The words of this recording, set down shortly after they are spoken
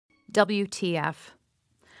WTF.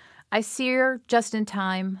 I see her just in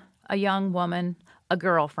time, a young woman, a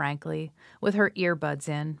girl, frankly, with her earbuds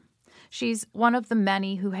in. She's one of the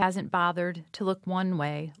many who hasn't bothered to look one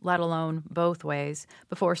way, let alone both ways,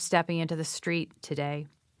 before stepping into the street today.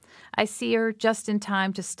 I see her just in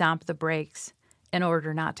time to stomp the brakes, in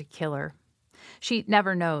order not to kill her. She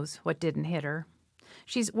never knows what didn't hit her.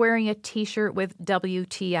 She's wearing a t-shirt with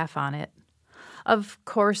WTF on it. Of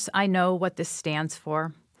course, I know what this stands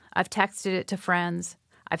for. I've texted it to friends.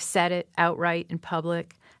 I've said it outright in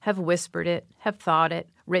public, have whispered it, have thought it,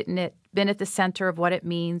 written it, been at the center of what it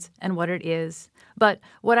means and what it is. But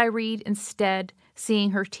what I read instead,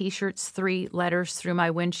 seeing her t-shirt's 3 letters through my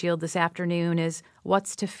windshield this afternoon, is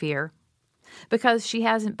what's to fear? Because she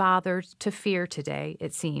hasn't bothered to fear today,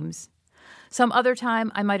 it seems. Some other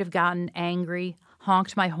time I might have gotten angry,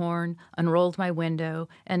 honked my horn, unrolled my window,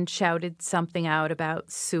 and shouted something out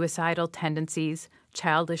about suicidal tendencies,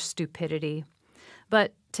 childish stupidity.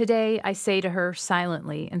 But today I say to her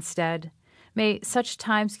silently instead, may such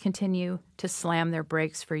times continue to slam their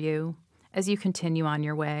brakes for you as you continue on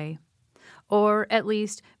your way. Or at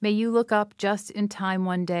least may you look up just in time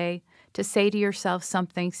one day to say to yourself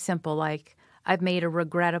something simple like, I've made a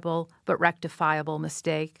regrettable but rectifiable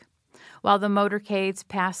mistake. While the motorcades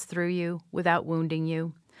pass through you without wounding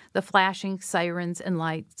you, the flashing sirens and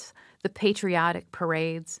lights, the patriotic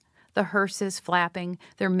parades, the hearses flapping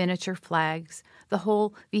their miniature flags, the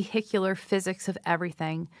whole vehicular physics of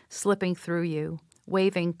everything slipping through you,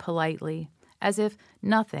 waving politely, as if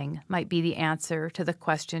nothing might be the answer to the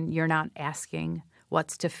question you're not asking,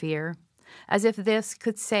 what's to fear, as if this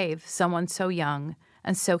could save someone so young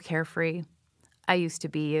and so carefree. I used to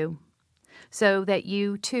be you. So that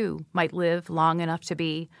you, too, might live long enough to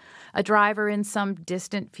be a driver in some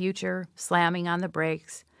distant future, slamming on the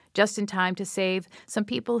brakes, just in time to save some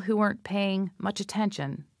people who weren't paying much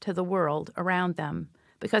attention to the world around them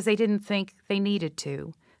because they didn't think they needed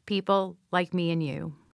to, people like me and you.